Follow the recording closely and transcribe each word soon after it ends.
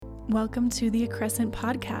Welcome to the Accrescent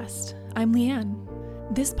Podcast. I'm Leanne.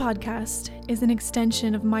 This podcast is an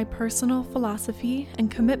extension of my personal philosophy and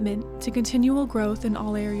commitment to continual growth in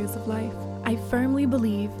all areas of life. I firmly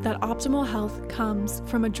believe that optimal health comes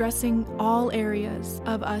from addressing all areas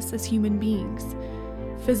of us as human beings: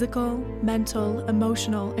 physical, mental,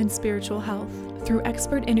 emotional, and spiritual health. Through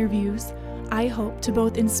expert interviews, I hope to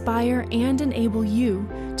both inspire and enable you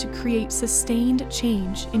to create sustained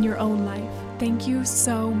change in your own life. Thank you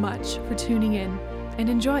so much for tuning in and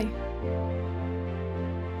enjoy.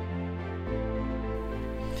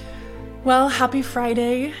 Well, happy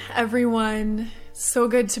Friday, everyone. So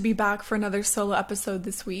good to be back for another solo episode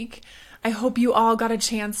this week. I hope you all got a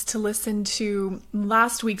chance to listen to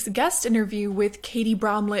last week's guest interview with Katie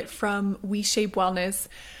Bromlett from We Shape Wellness.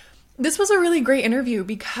 This was a really great interview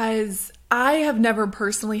because I have never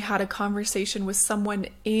personally had a conversation with someone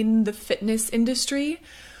in the fitness industry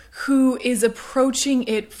who is approaching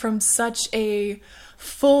it from such a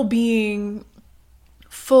full being,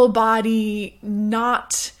 full body,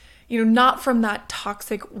 not from that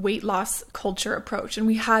toxic weight loss culture approach. And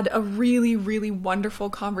we had a really, really wonderful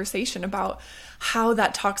conversation about how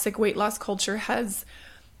that toxic weight loss culture has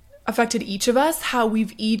affected each of us, how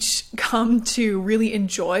we've each come to really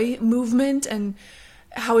enjoy movement, and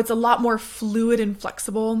how it's a lot more fluid and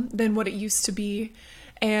flexible than what it used to be,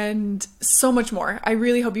 and so much more. I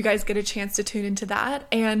really hope you guys get a chance to tune into that,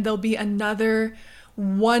 and there'll be another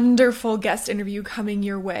wonderful guest interview coming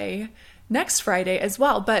your way next Friday as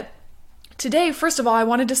well. But today, first of all, I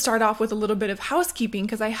wanted to start off with a little bit of housekeeping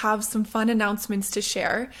because I have some fun announcements to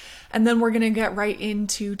share, and then we're going to get right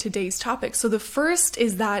into today's topic. So the first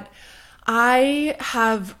is that I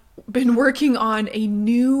have been working on a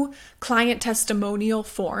new client testimonial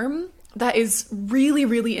form that is really,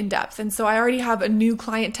 really in-depth. And so I already have a new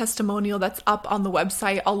client testimonial that's up on the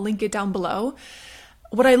website. I'll link it down below.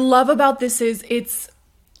 What I love about this is it's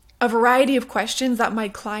a variety of questions that my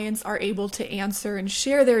clients are able to answer and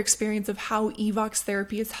share their experience of how Evox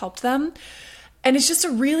therapy has helped them. And it's just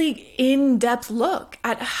a really in-depth look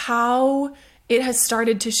at how it has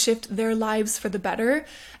started to shift their lives for the better.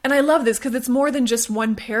 And I love this because it's more than just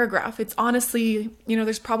one paragraph. It's honestly,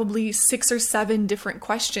 there's probably 6 or 7 different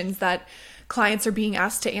questions that clients are being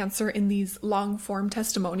asked to answer in these long form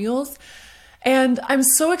testimonials. And I'm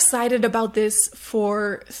so excited about this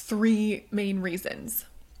for 3 main reasons.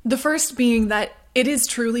 The first being that it is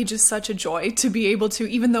truly just such a joy to be able to,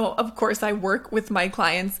 even though of course I work with my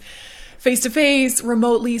clients face-to-face,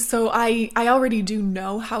 remotely, so I already do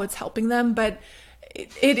know how it's helping them, but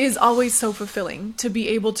it is always so fulfilling to be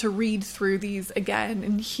able to read through these again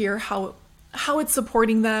and hear how it's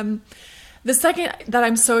supporting them. The second that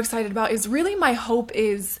I'm so excited about is really my hope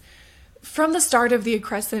is, from the start of the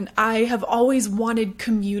Accrescent, I have always wanted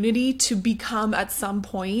community to become at some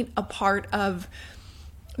point a part of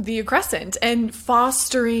the Accrescent and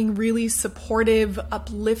fostering really supportive,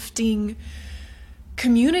 uplifting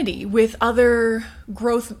community with other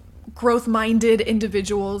growth-minded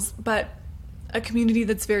individuals, but a community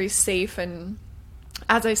that's very safe and,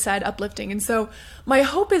 as I said, uplifting. And so my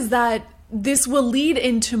hope is that this will lead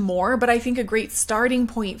into more, but I think a great starting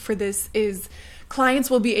point for this is clients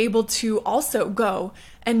will be able to also go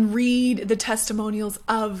and read the testimonials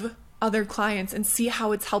of other clients and see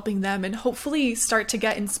how it's helping them, and hopefully start to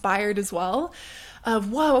get inspired as well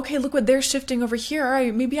of, wow, okay, look what they're shifting over here. All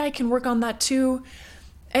right, maybe I can work on that too.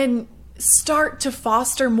 And start to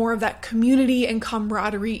foster more of that community and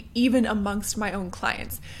camaraderie even amongst my own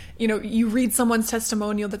clients. You read someone's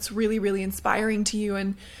testimonial that's really, really inspiring to you,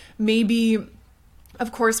 and maybe,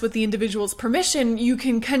 of course, with the individual's permission, you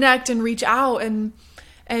can connect and reach out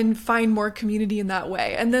and find more community in that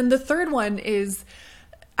way. And then the third one is,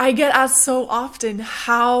 I get asked so often,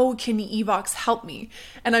 how can Evox help me?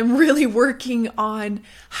 And I'm really working on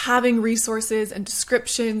having resources and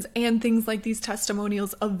descriptions and things like these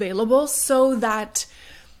testimonials available so that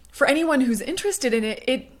for anyone who's interested in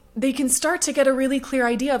it, they can start to get a really clear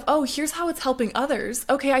idea of, oh, here's how it's helping others.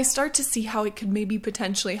 Okay, I start to see how it could maybe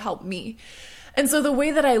potentially help me. And so the way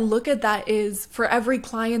that I look at that is, for every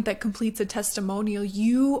client that completes a testimonial,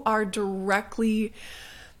 you could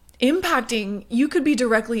be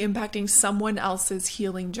directly impacting someone else's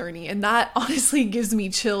healing journey. And that honestly gives me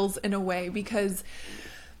chills in a way, because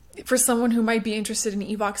for someone who might be interested in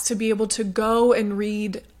Evox, to be able to go and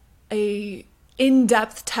read a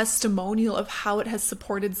in-depth testimonial of how it has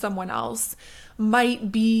supported someone else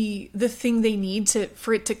might be the thing they need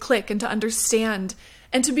for it to click and to understand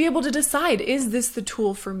and to be able to decide, is this the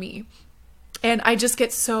tool for me? And I just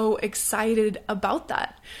get so excited about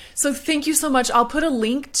that. So thank you so much. I'll put a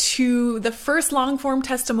link to the first long form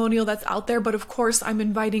testimonial that's out there. But of course, I'm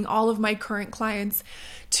inviting all of my current clients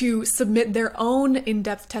to submit their own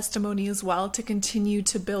in-depth testimony as well to continue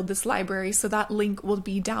to build this library. So that link will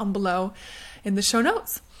be down below in the show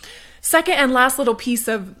notes. Second and last little piece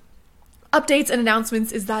of updates and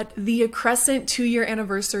announcements is that the Accrescent 2-year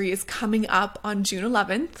anniversary is coming up on June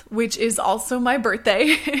 11th, which is also my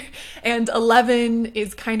birthday. And 11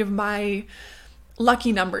 is kind of my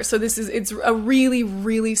lucky number. So it's a really,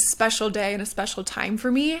 really special day and a special time for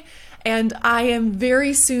me. And I am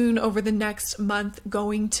very soon over the next month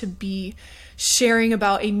going to be sharing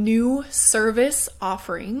about a new service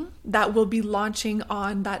offering that will be launching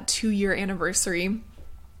on that 2-year anniversary.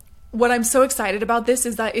 What I'm so excited about this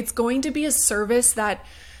is that it's going to be a service that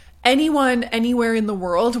anyone, anywhere in the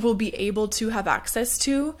world will be able to have access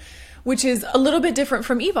to, which is a little bit different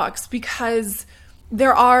from Evox because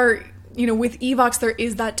there are, with Evox, there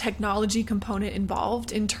is that technology component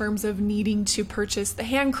involved in terms of needing to purchase the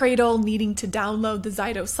hand cradle, needing to download the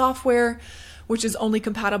Zyto software, which is only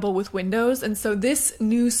compatible with Windows. And so this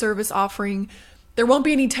new service offering, there won't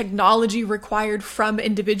be any technology required from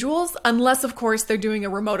individuals unless, of course, they're doing a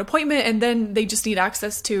remote appointment and then they just need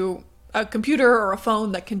access to a computer or a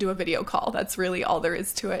phone that can do a video call. That's really all there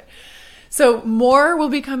is to it. So more will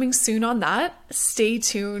be coming soon on that. Stay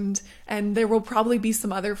tuned. And there will probably be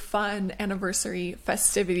some other fun anniversary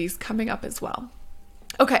festivities coming up as well.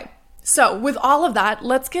 Okay, so with all of that,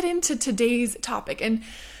 let's get into today's topic. And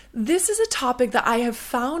this is a topic that I have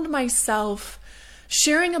found myself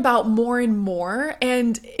sharing about more and more,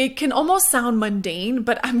 and it can almost sound mundane,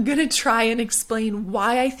 but I'm going to try and explain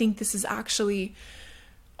why I think this is actually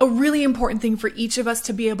a really important thing for each of us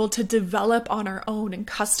to be able to develop on our own and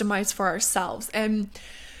customize for ourselves. And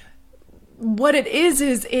what it is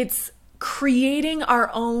it's creating our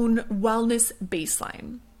own wellness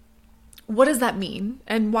baseline. What does that mean?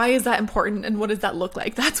 And why is that important? And what does that look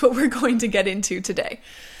like? That's what we're going to get into today.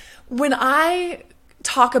 When I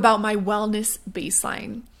talk about my wellness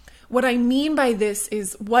baseline, what I mean by this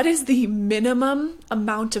is what is the minimum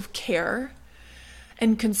amount of care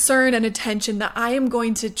and concern and attention that I am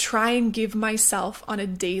going to try and give myself on a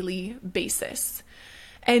daily basis.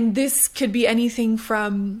 And this could be anything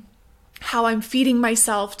from how I'm feeding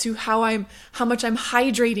myself to how much I'm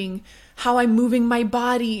hydrating, how I'm moving my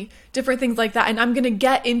body, different things like that. And I'm going to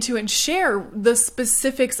get into and share the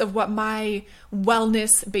specifics of what my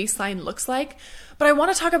wellness baseline looks like. But I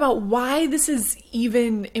want to talk about why this is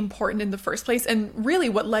even important in the first place and really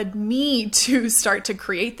what led me to start to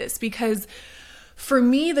create this. Because for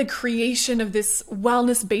me, the creation of this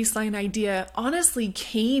wellness baseline idea honestly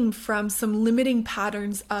came from some limiting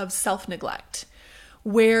patterns of self-neglect,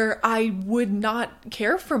 where I would not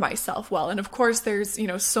care for myself well. And of course, there's,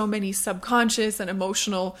 so many subconscious and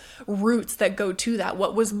emotional roots that go to that.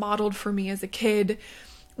 What was modeled for me as a kid?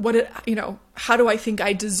 How do I think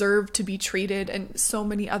I deserve to be treated, and so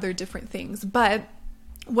many other different things. But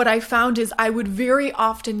what I found is I would very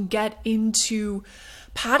often get into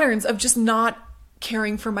patterns of just not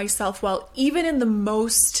caring for myself well, even in the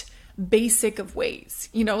most basic of ways,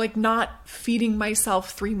 like not feeding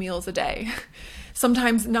myself 3 meals a day,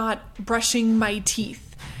 sometimes not brushing my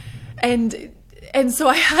teeth. And so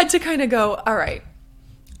I had to kind of go, all right,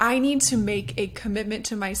 I need to make a commitment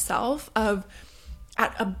to myself of,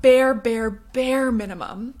 at a bare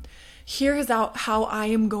minimum, here is how I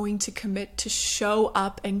am going to commit to show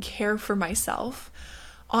up and care for myself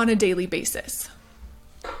on a daily basis.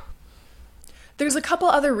 There's a couple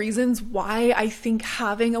other reasons why I think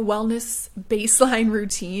having a wellness baseline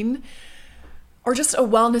routine, or just a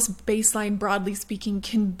wellness baseline broadly speaking,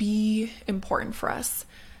 can be important for us.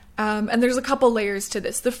 And there's a couple layers to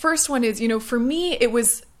this. The first one is, for me, it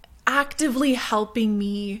was actively helping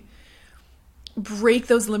me break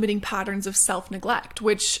those limiting patterns of self-neglect,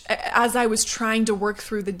 which, as I was trying to work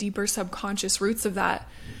through the deeper subconscious roots of that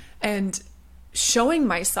and showing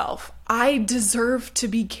myself, I deserve to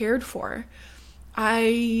be cared for.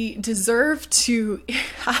 I deserve to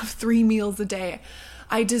have 3 meals a day.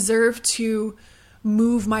 I deserve to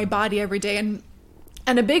move my body every day. And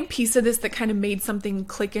a big piece of this that kind of made something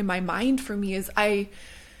click in my mind for me is I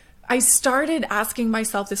started asking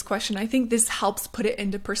myself this question. I think this helps put it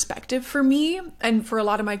into perspective for me and for a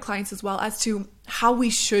lot of my clients as well, as to how we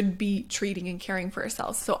should be treating and caring for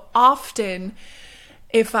ourselves. So often,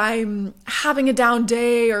 if I'm having a down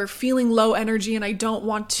day or feeling low energy and I don't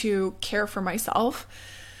want to care for myself,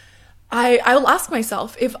 I'll ask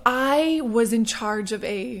myself, if I was in charge of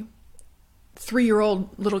a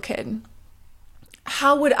 3-year-old little kid,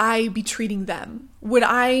 how would I be treating them? Would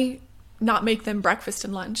I not make them breakfast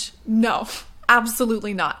and lunch? No,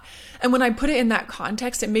 absolutely not. And when I put it in that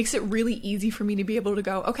context, it makes it really easy for me to be able to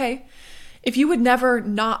go, okay, if you would never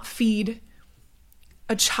not feed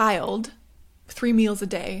a child 3 meals a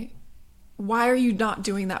day, why are you not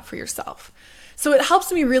doing that for yourself? So it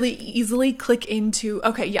helps me really easily click into,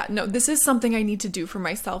 okay, yeah, no, this is something I need to do for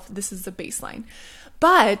myself. This is the baseline.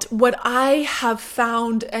 But what I have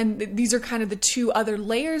found, and these are kind of the two other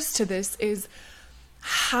layers to this, is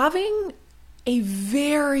having a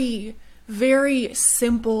very, very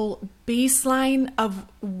simple baseline of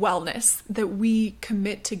wellness that we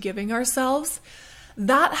commit to giving ourselves.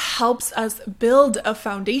 That helps us build a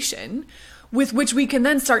foundation with which we can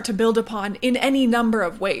then start to build upon in any number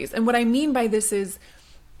of ways. And what I mean by this is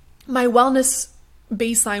my wellness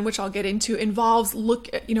baseline, which I'll get into, involves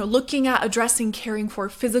looking at addressing, caring for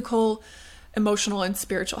physical, emotional, and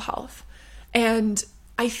spiritual health. And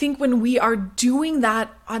I think when we are doing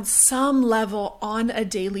that on some level on a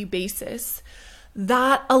daily basis,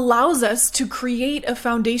 that allows us to create a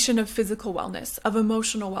foundation of physical wellness, of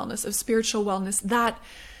emotional wellness, of spiritual wellness that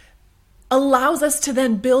allows us to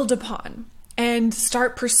then build upon and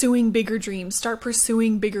start pursuing bigger dreams, start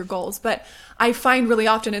pursuing bigger goals. But I find really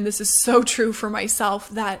often, and this is so true for myself,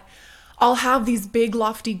 that I'll have these big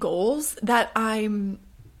lofty goals that I'm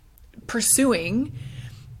pursuing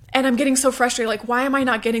and I'm getting so frustrated. Like, why am I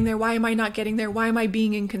not getting there? Why am I not getting there? Why am I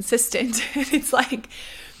being inconsistent? And it's like,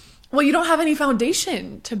 well, you don't have any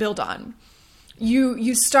foundation to build on.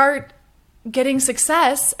 You start getting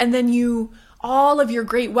success and then all of your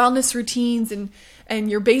great wellness routines and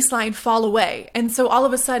your baseline fall away. And so all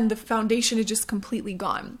of a sudden the foundation is just completely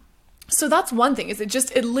gone. So that's one thing, is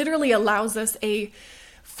it literally allows us a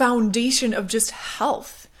foundation of just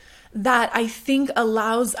health that I think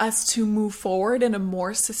allows us to move forward in a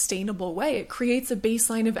more sustainable way. It creates a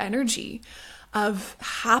baseline of energy, of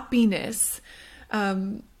happiness,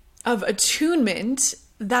 of attunement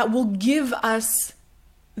that will give us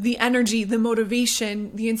the energy, the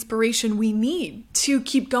motivation, the inspiration we need to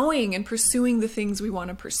keep going and pursuing the things we want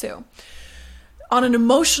to pursue. On an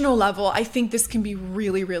emotional level, I think this can be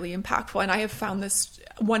really, really impactful. And I have found this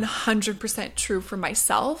 100% true for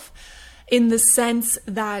myself, in the sense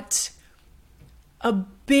that a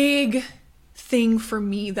big thing for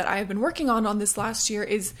me that I have been working on this last year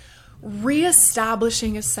is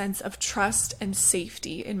reestablishing a sense of trust and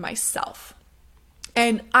safety in myself.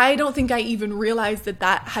 And I don't think I even realized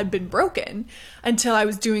that had been broken until I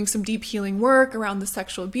was doing some deep healing work around the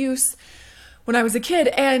sexual abuse when I was a kid.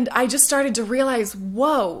 And I just started to realize,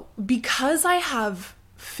 whoa, because I have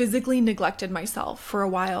physically neglected myself for a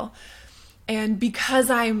while, and because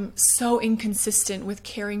I'm so inconsistent with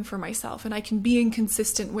caring for myself, and I can be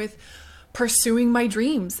inconsistent with pursuing my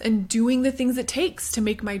dreams and doing the things it takes to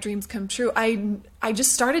make my dreams come true, I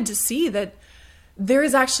just started to see that there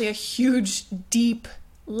is actually a huge, deep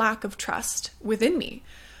lack of trust within me.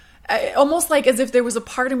 Almost like as if there was a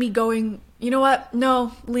part of me going, you know what?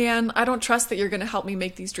 No, Leanne, I don't trust that you're going to help me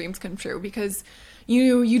make these dreams come true, because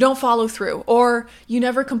you don't follow through, or you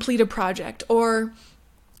never complete a project, or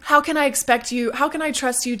how can I trust you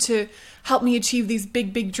to help me achieve these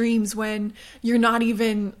big, big dreams when you're not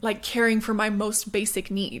even like caring for my most basic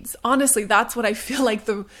needs? Honestly, that's what I feel like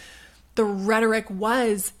the rhetoric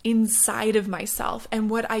was inside of myself. And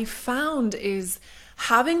what I found is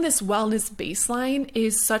having this wellness baseline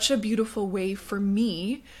is such a beautiful way for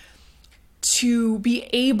me to be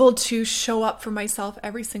able to show up for myself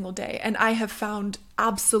every single day. And I have found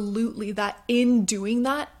absolutely that in doing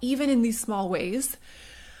that, even in these small ways,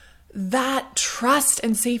 that trust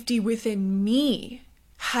and safety within me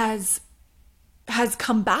has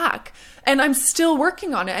come back. And I'm still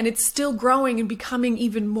working on it, and it's still growing and becoming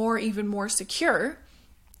even more secure.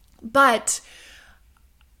 But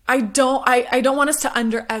I don't want us to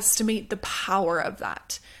underestimate the power of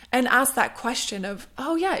that, and ask that question of,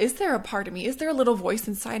 oh yeah, is there a part of me? Is there a little voice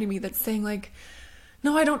inside of me that's saying like,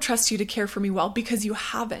 no, I don't trust you to care for me well, because you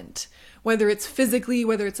haven't, whether it's physically,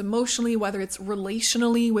 whether it's emotionally, whether it's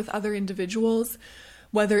relationally with other individuals,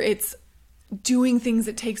 whether it's doing things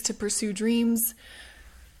it takes to pursue dreams.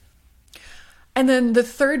 And then the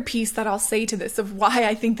third piece that I'll say to this of why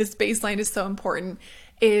I think this baseline is so important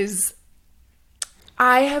is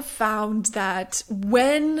I have found that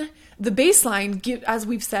when the baseline,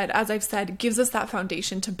 as I've said, gives us that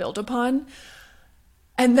foundation to build upon.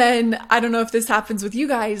 And then I don't know if this happens with you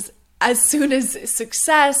guys, as soon as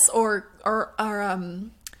success or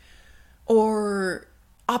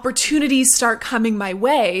opportunities start coming my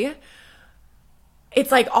way,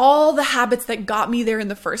 it's like all the habits that got me there in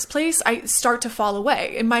the first place, I start to fall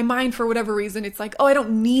away. In my mind, for whatever reason, it's like, oh, I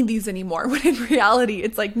don't need these anymore. When in reality,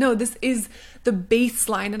 it's like, no, this is the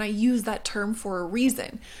baseline, and I use that term for a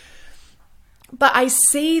reason. But I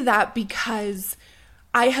say that because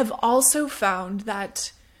I have also found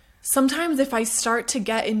that sometimes if I start to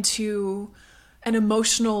get into an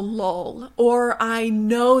emotional lull, or I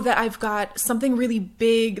know that I've got something really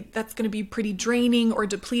big that's going to be pretty draining or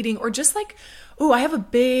depleting, or just like, oh, I have a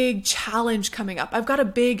big challenge coming up. I've got a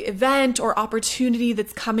big event or opportunity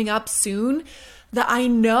that's coming up soon that I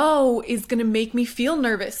know is going to make me feel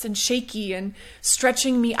nervous and shaky and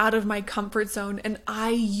stretching me out of my comfort zone. And I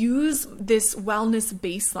use this wellness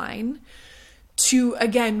baseline to,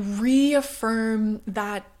 again, reaffirm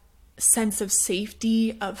that sense of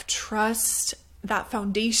safety, of trust, that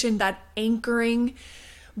foundation, that anchoring.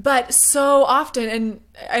 But so often,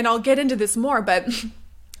 and I'll get into this more, but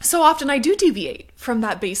so often I do deviate from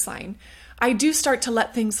that baseline. I do start to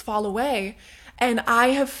let things fall away. And I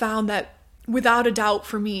have found that without a doubt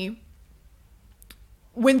for me,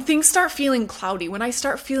 when things start feeling cloudy, when I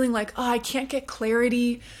start feeling like, oh, I can't get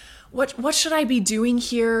clarity, what should I be doing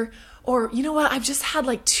here? Or, you know what, I've just had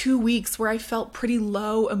like 2 weeks where I felt pretty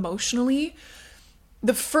low emotionally.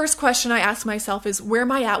 The first question I ask myself is, where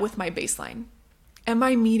am I at with my baseline? Am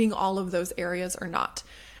I meeting all of those areas or not?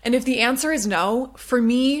 And if the answer is no, for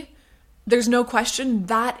me, there's no question,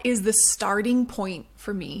 that is the starting point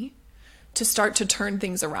for me to start to turn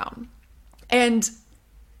things around. And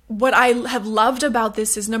what I have loved about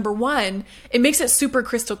this is, number one, it makes it super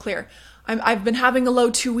crystal clear. I've been having a low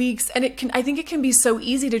 2 weeks, and I think it can be so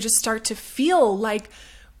easy to just start to feel like,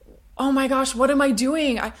 oh my gosh, what am I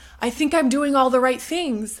doing? I think I'm doing all the right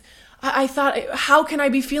things. I thought, how can I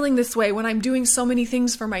be feeling this way when I'm doing so many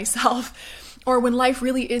things for myself, or when life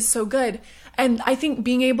really is so good? And I think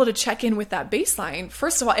being able to check in with that baseline,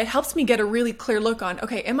 first of all, it helps me get a really clear look on,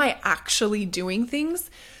 okay, am I actually doing things?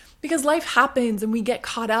 Because life happens and we get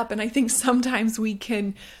caught up. And I think sometimes we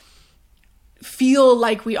can feel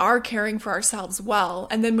like we are caring for ourselves well.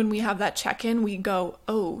 And then when we have that check-in, we go,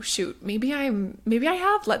 oh shoot, maybe I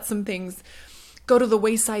have let some things go to the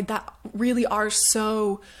wayside that really are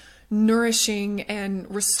so nourishing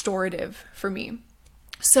and restorative for me.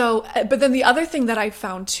 So, but then the other thing that I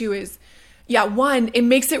found too is, yeah, one, it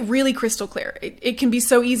makes it really crystal clear. It can be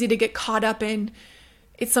so easy to get caught up in,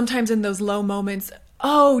 it's sometimes in those low moments.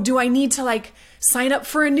 Oh, do I need to like sign up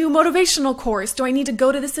for a new motivational course? Do I need to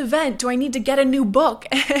go to this event? Do I need to get a new book?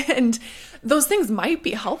 And those things might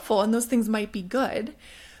be helpful and those things might be good.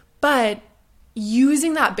 But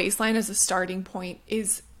using that baseline as a starting point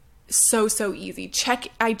is so easy.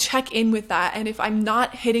 I check in with that. And if I'm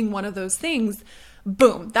not hitting one of those things,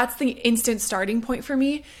 boom, that's the instant starting point for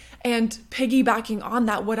me. And piggybacking on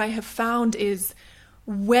that, what I have found is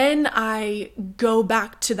when I go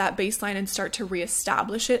back to that baseline and start to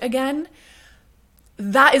reestablish it again,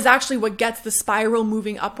 that is actually what gets the spiral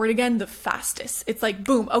moving upward again the fastest. It's like,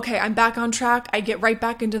 boom, okay, I'm back on track. I get right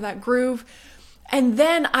back into that groove. And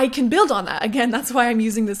then I can build on that. Again, that's why I'm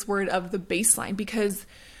using this word of the baseline, because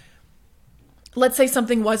let's say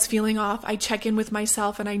something was feeling off. I check in with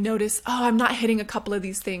myself and I notice, oh, I'm not hitting a couple of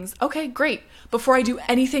these things. Okay, great. Before I do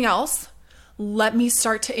anything else, let me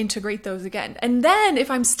start to integrate those again. And then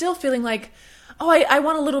if I'm still feeling like, oh, I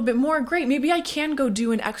want a little bit more, great. Maybe I can go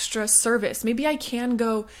do an extra service. Maybe I can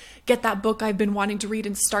go get that book I've been wanting to read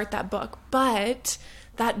and start that book. But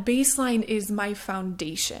that baseline is my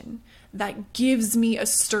foundation that gives me a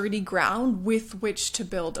sturdy ground with which to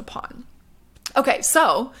build upon. Okay,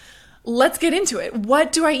 so let's get into it.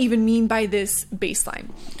 What do I even mean by this baseline?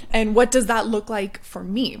 And what does that look like for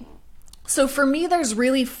me? So for me, there's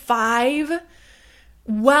really 5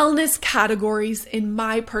 wellness categories in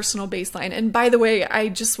my personal baseline. And by the way, I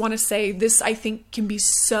just want to say this, I think, can be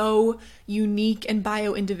so unique and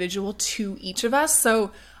bio-individual to each of us.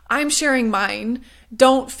 So I'm sharing mine.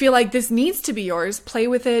 Don't feel like this needs to be yours. Play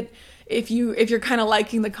with it. If you're kind of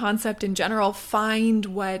liking the concept in general, find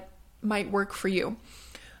what might work for you.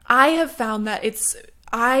 I have found that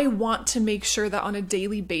I want to make sure that on a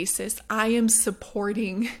daily basis, I am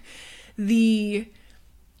supporting the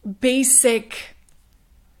basic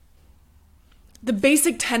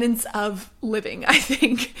tenets of living, I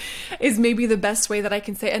think, is maybe the best way that I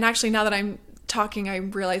can say. And actually, now that I'm talking, I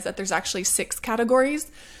realize that there's actually 6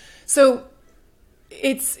 categories. So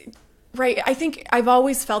it's right. I think I've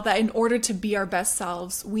always felt that in order to be our best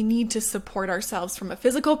selves, we need to support ourselves from a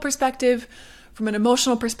physical perspective, from an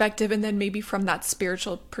emotional perspective, and then maybe from that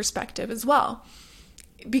spiritual perspective as well.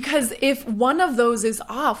 Because if one of those is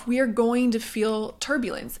off, we are going to feel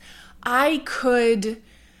turbulence. I could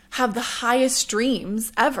have the highest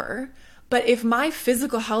dreams ever. But if my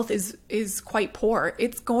physical health is quite poor,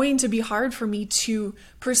 it's going to be hard for me to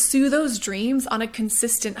pursue those dreams on a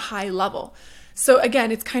consistent high level. So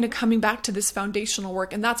again, it's kind of coming back to this foundational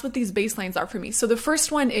work, and that's what these baselines are for me. So the first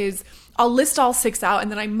one is, I'll list all 6 out, and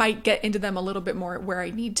then I might get into them a little bit more where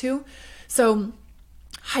I need to. So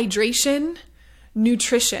hydration,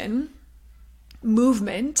 nutrition,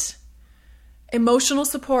 movement, emotional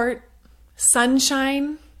support,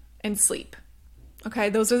 sunshine, and sleep. Okay,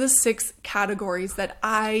 those are the 6 categories that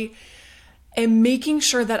I am making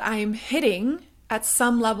sure that I'm hitting at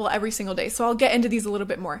some level every single day. So I'll get into these a little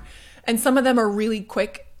bit more. And some of them are really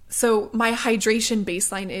quick. So my hydration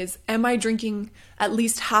baseline is, am I drinking at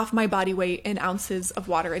least half my body weight in ounces of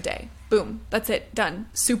water a day? Boom, that's it, done.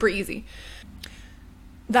 Super easy.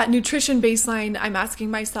 That nutrition baseline, I'm asking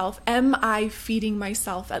myself, am I feeding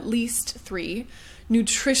myself at least 3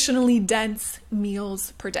 nutritionally dense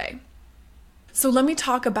meals per day? So let me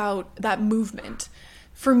talk about that movement.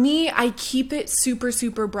 For me, I keep it super,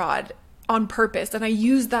 super broad on purpose. And I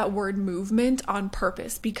use that word movement on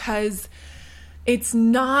purpose because it's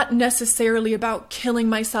not necessarily about killing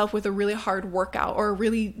myself with a really hard workout or a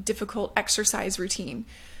really difficult exercise routine.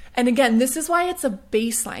 And again, this is why it's a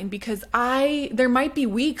baseline, because there might be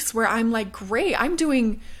weeks where I'm like, great,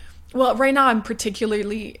 well, right now I'm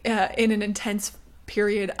particularly in an intense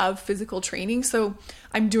period of physical training. So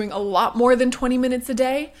I'm doing a lot more than 20 minutes a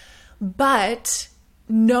day, but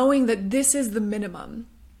knowing that this is the minimum.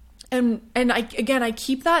 And I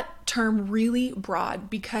keep that term really broad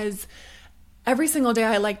because every single day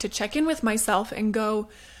I like to check in with myself and go,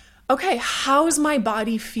 okay, how's my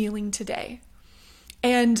body feeling today?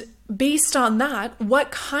 And based on that,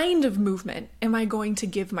 what kind of movement am I going to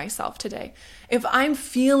give myself today? If I'm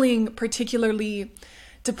feeling particularly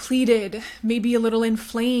depleted, maybe a little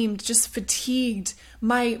inflamed, just fatigued,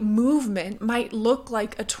 my movement might look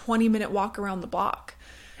like a 20-minute walk around the block.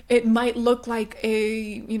 It might look like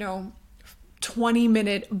a,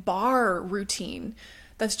 20-minute bar routine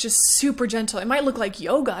that's just super gentle. It might look like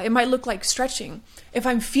yoga. It might look like stretching. If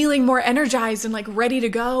I'm feeling more energized and like ready to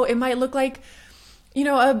go, it might look like,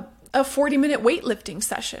 a 40-minute weightlifting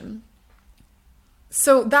session.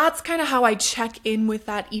 So that's kind of how I check in with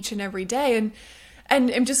that each and every day. And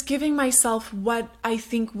I'm just giving myself what I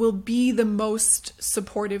think will be the most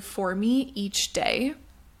supportive for me each day.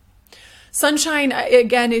 Sunshine,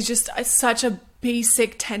 again, is just such a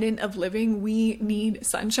basic tenet of living. We need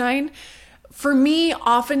sunshine. For me,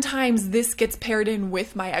 oftentimes this gets paired in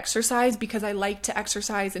with my exercise because I like to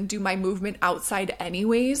exercise and do my movement outside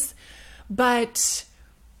anyways. But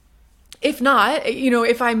if not,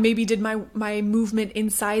 if I maybe did my movement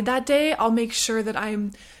inside that day, I'll make sure that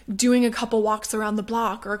I'm doing a couple walks around the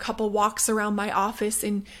block or a couple walks around my office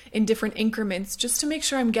in different increments, just to make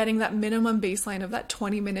sure I'm getting that minimum baseline of that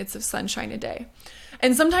 20 minutes of sunshine a day.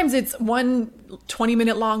 And sometimes it's one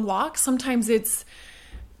 20-minute long walk. Sometimes it's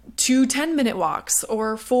 2 10-minute walks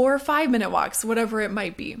or 4 5-minute walks, whatever it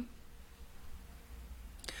might be.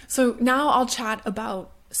 So now I'll chat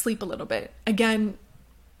about sleep a little bit. Again,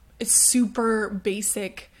 it's super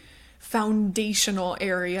basic, foundational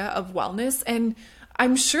area of wellness. And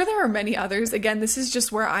I'm sure there are many others. Again, this is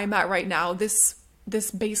just where I'm at right now. This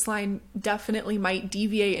baseline definitely might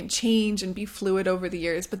deviate and change and be fluid over the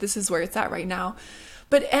years, but this is where it's at right now.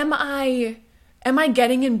 But am I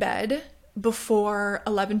getting in bed before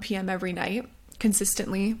 11 p.m. every night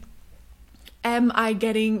consistently? Am I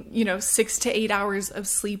getting, 6 to 8 hours of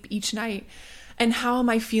sleep each night? And how am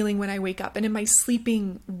I feeling when I wake up? And am I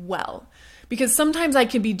sleeping well? Because sometimes I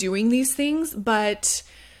can be doing these things, but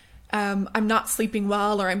I'm not sleeping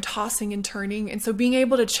well, or I'm tossing and turning. And so being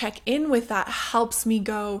able to check in with that helps me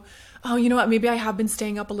go, oh, you know what? Maybe I have been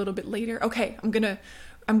staying up a little bit later. Okay, I'm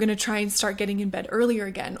gonna try and start getting in bed earlier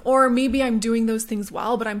again. Or maybe I'm doing those things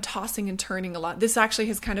well, but I'm tossing and turning a lot. This actually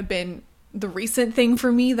has kind of been the recent thing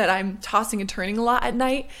for me, that I'm tossing and turning a lot at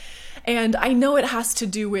night. And I know it has to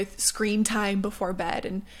do with screen time before bed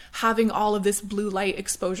and having all of this blue light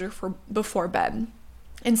exposure before bed.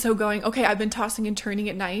 And so going, okay, I've been tossing and turning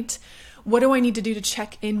at night. What do I need to do to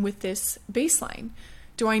check in with this baseline?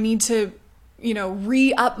 Do I need to,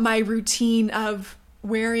 re-up my routine of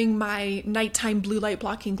wearing my nighttime blue light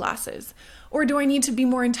blocking glasses? Or do I need to be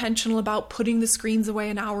more intentional about putting the screens away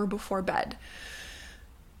an hour before bed?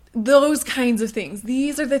 Those kinds of things.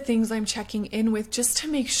 These are the things I'm checking in with just to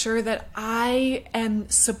make sure that I am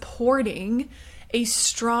supporting a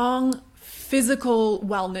strong physical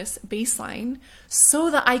wellness baseline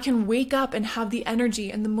so that I can wake up and have the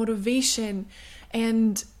energy and the motivation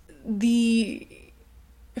and the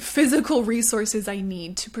physical resources I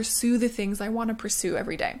need to pursue the things I want to pursue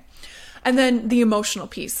every day. And then the emotional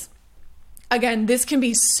piece. Again, this can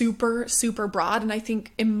be super, super broad. And I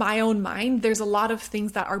think in my own mind, there's a lot of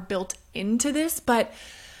things that are built into this, but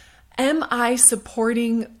am I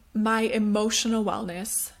supporting my emotional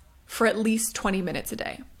wellness for at least 20 minutes a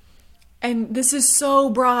day? And this is so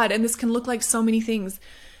broad, and this can look like so many things.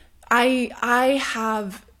 I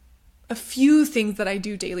have a few things that I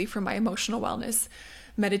do daily for my emotional wellness.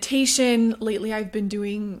 Meditation. Lately, I've been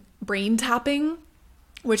doing brain tapping,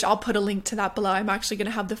 which I'll put a link to that below. I'm actually going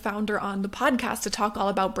to have the founder on the podcast to talk all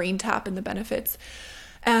about brain tap and the benefits.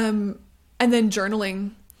 And then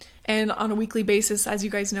journaling. And on a weekly basis, as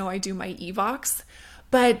you guys know, I do my EVOX.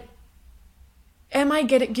 But am I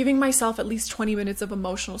giving myself at least 20 minutes of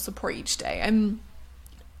emotional support each day? And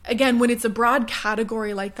again, when it's a broad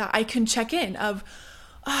category like that, I can check in of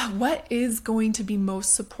what is going to be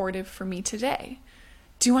most supportive for me today?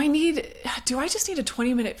 Do I just need a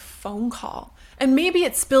 20-minute phone call? And maybe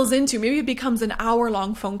it becomes an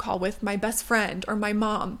hour-long phone call with my best friend or my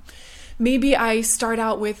mom. Maybe I start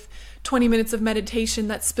out with 20 minutes of meditation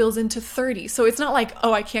that spills into 30. So it's not like,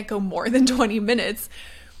 I can't go more than 20 minutes.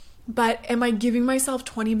 But am I giving myself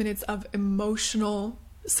 20 minutes of emotional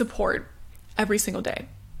support every single day?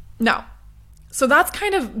 No. So that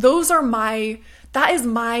is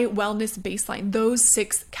my wellness baseline, those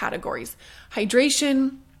 6 categories: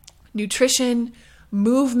 hydration, nutrition,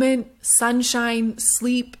 movement, sunshine,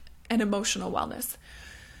 sleep, and emotional wellness.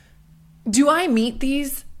 Do I meet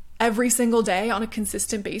these every single day on a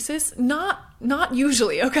consistent basis? Not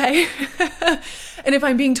usually, okay? And if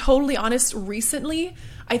I'm being totally honest, recently,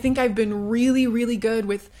 I think I've been really, really good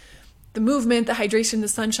with the movement, the hydration, the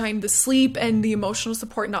sunshine, the sleep, and the emotional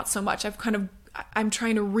support, not so much. I'm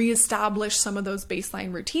trying to reestablish some of those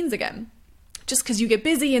baseline routines again. Just because you get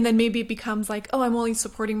busy and then maybe it becomes like, I'm only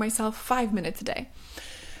supporting myself 5 minutes a day.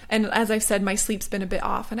 And as I've said, my sleep's been a bit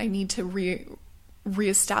off and I need to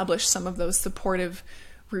reestablish some of those supportive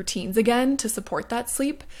routines again to support that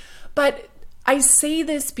sleep. But I say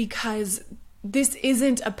this because this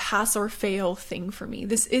isn't a pass or fail thing for me.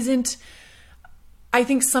 I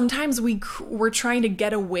think sometimes we're trying to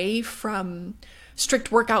get away from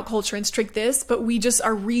strict workout culture and strict this, but we just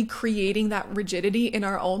are recreating that rigidity in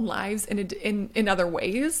our own lives in other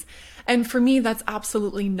ways. And for me, that's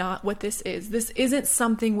absolutely not what this is. This isn't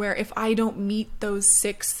something where if I don't meet those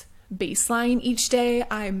 6 baseline each day,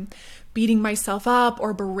 I'm beating myself up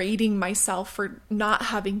or berating myself for not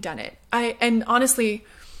having done it. And honestly,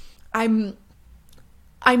 I'm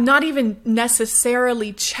not even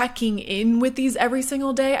necessarily checking in with these every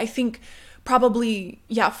single day. I think probably,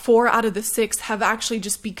 4 out of the 6 have actually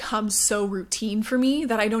just become so routine for me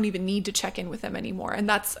that I don't even need to check in with them anymore. And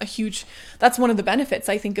that's one of the benefits,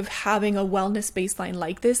 I think, of having a wellness baseline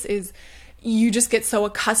like this is you just get so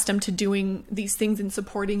accustomed to doing these things and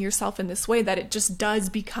supporting yourself in this way that it just does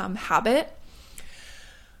become habit.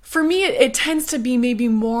 For me, it tends to be maybe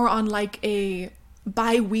more on like a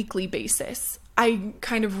bi-weekly basis. I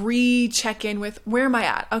kind of check in with, where am I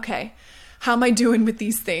at? Okay, how am I doing with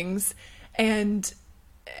these things? And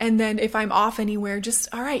then if I'm off anywhere, just,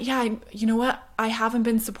 all right, you know what? I haven't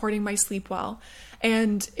been supporting my sleep well.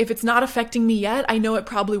 And if it's not affecting me yet, I know it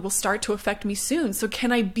probably will start to affect me soon. So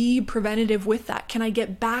can I be preventative with that? Can I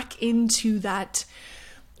get back into that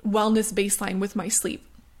wellness baseline with my sleep?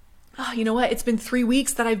 You know what? It's been 3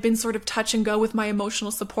 weeks that I've been sort of touch and go with my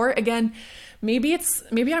emotional support. Again, maybe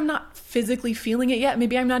I'm not physically feeling it yet.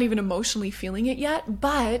 Maybe I'm not even emotionally feeling it yet.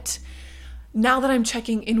 But now that I'm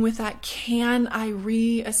checking in with that, can I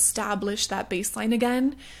reestablish that baseline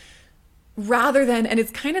again? Rather than, and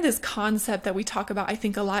it's kind of this concept that we talk about, I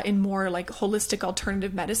think, a lot in more like holistic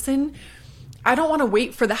alternative medicine. I don't want to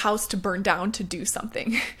wait for the house to burn down to do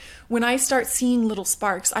something. When I start seeing little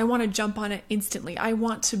sparks, I want to jump on it instantly. I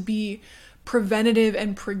want to be preventative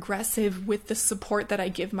and progressive with the support that I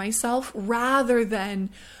give myself rather than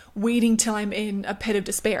waiting till I'm in a pit of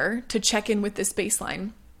despair to check in with this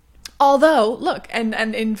baseline. Although, look, and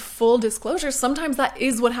in full disclosure, sometimes that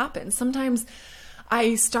is what happens. Sometimes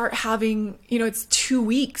I start having, it's 2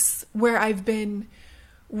 weeks where I've been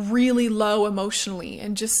really low emotionally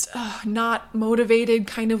and just not motivated,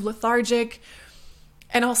 kind of lethargic.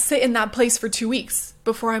 And I'll sit in that place for 2 weeks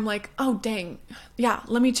before I'm like, oh, dang,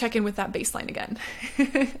 let me check in with that baseline again.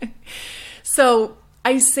 So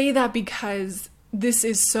I say that because this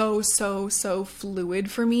is so, so, so fluid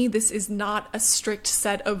for me. This is not a strict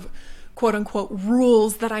set of quote unquote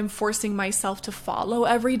rules that I'm forcing myself to follow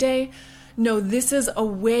every day. no, this is a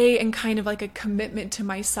way and kind of like a commitment to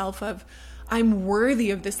myself of, I'm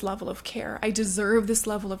worthy of this level of care. I deserve this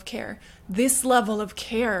level of care. This level of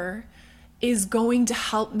care is going to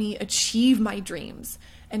help me achieve my dreams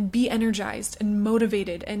and be energized and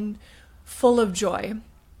motivated and full of joy.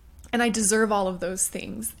 And I deserve all of those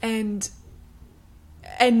things. And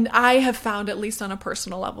I have found, at least on a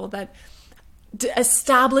personal level, that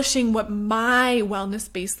establishing what my wellness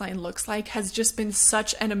baseline looks like has just been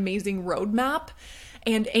such an amazing roadmap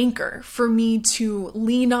and anchor for me to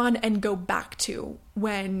lean on and go back to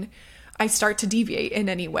when I start to deviate in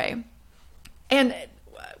any way. And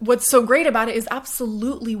what's so great about it is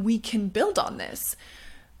absolutely we can build on this.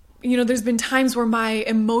 You know, there's been times where my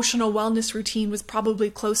emotional wellness routine was probably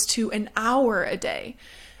close to an hour a day,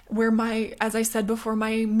 where as I said before,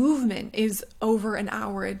 my movement is over an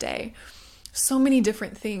hour a day. So many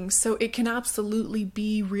different things. So it can absolutely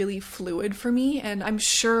be really fluid for me. And I'm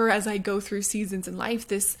sure as I go through seasons in life,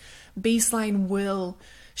 this baseline will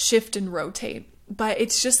shift and rotate. But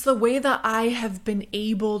it's just the way that I have been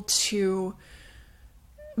able to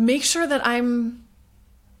make sure that I'm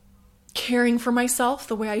caring for myself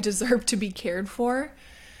the way I deserve to be cared for.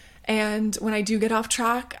 And when I do get off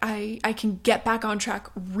track, I can get back on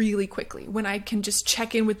track really quickly, when I can just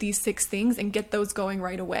check in with these 6 things and get those going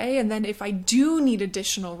right away. And then if I do need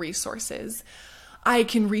additional resources, I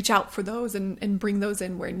can reach out for those and bring those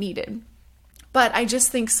in where needed. But I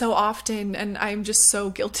just think so often, and I'm just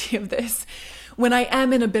so guilty of this, when I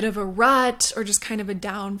am in a bit of a rut or just kind of a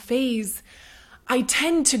down phase, I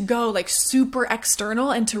tend to go like super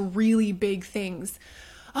external and to really big things.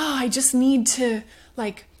 Oh, I just need to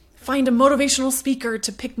like find a motivational speaker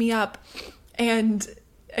to pick me up. And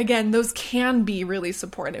again, those can be really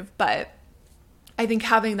supportive, but I think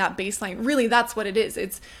having that baseline, really that's what it is.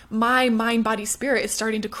 It's my mind, body, spirit is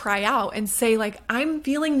starting to cry out and say like, I'm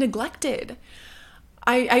feeling neglected.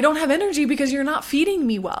 I don't have energy because you're not feeding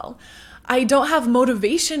me well. I don't have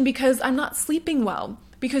motivation because I'm not sleeping well,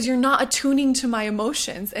 because you're not attuning to my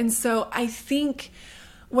emotions. And so I think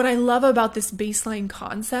what I love about this baseline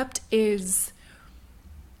concept is,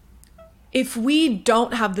 if we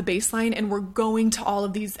don't have the baseline and we're going to all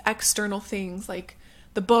of these external things like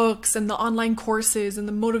the books and the online courses and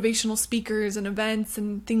the motivational speakers and events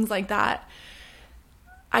and things like that,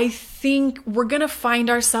 I think we're going to find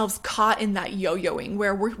ourselves caught in that yo-yoing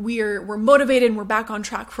where we're motivated and we're back on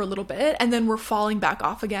track for a little bit, and then we're falling back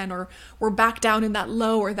off again, or we're back down in that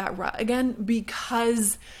low or that rut again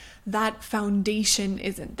because that foundation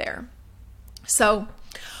isn't there. So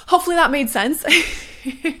hopefully that made sense.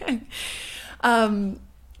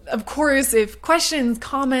 Of course, if questions,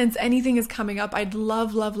 comments, anything is coming up, I'd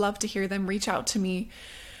love, love, love to hear them. Reach out to me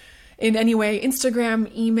in any way,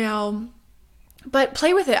 Instagram, email, but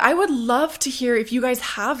play with it. I would love to hear if you guys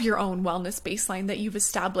have your own wellness baseline that you've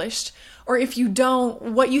established, or if you don't,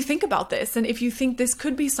 what you think about this, and if you think this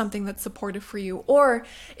could be something that's supportive for you, or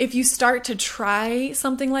if you start to try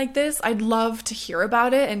something like this, I'd love to hear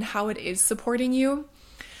about it and how it is supporting you.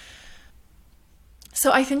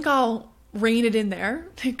 So I think I'll rein it in there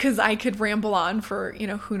because I could ramble on for,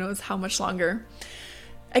 who knows how much longer.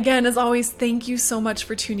 Again, as always, thank you so much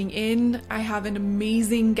for tuning in. I have an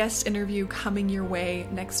amazing guest interview coming your way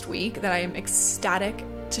next week that I am ecstatic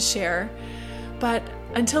to share. But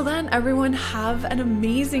until then, everyone, have an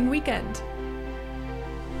amazing weekend.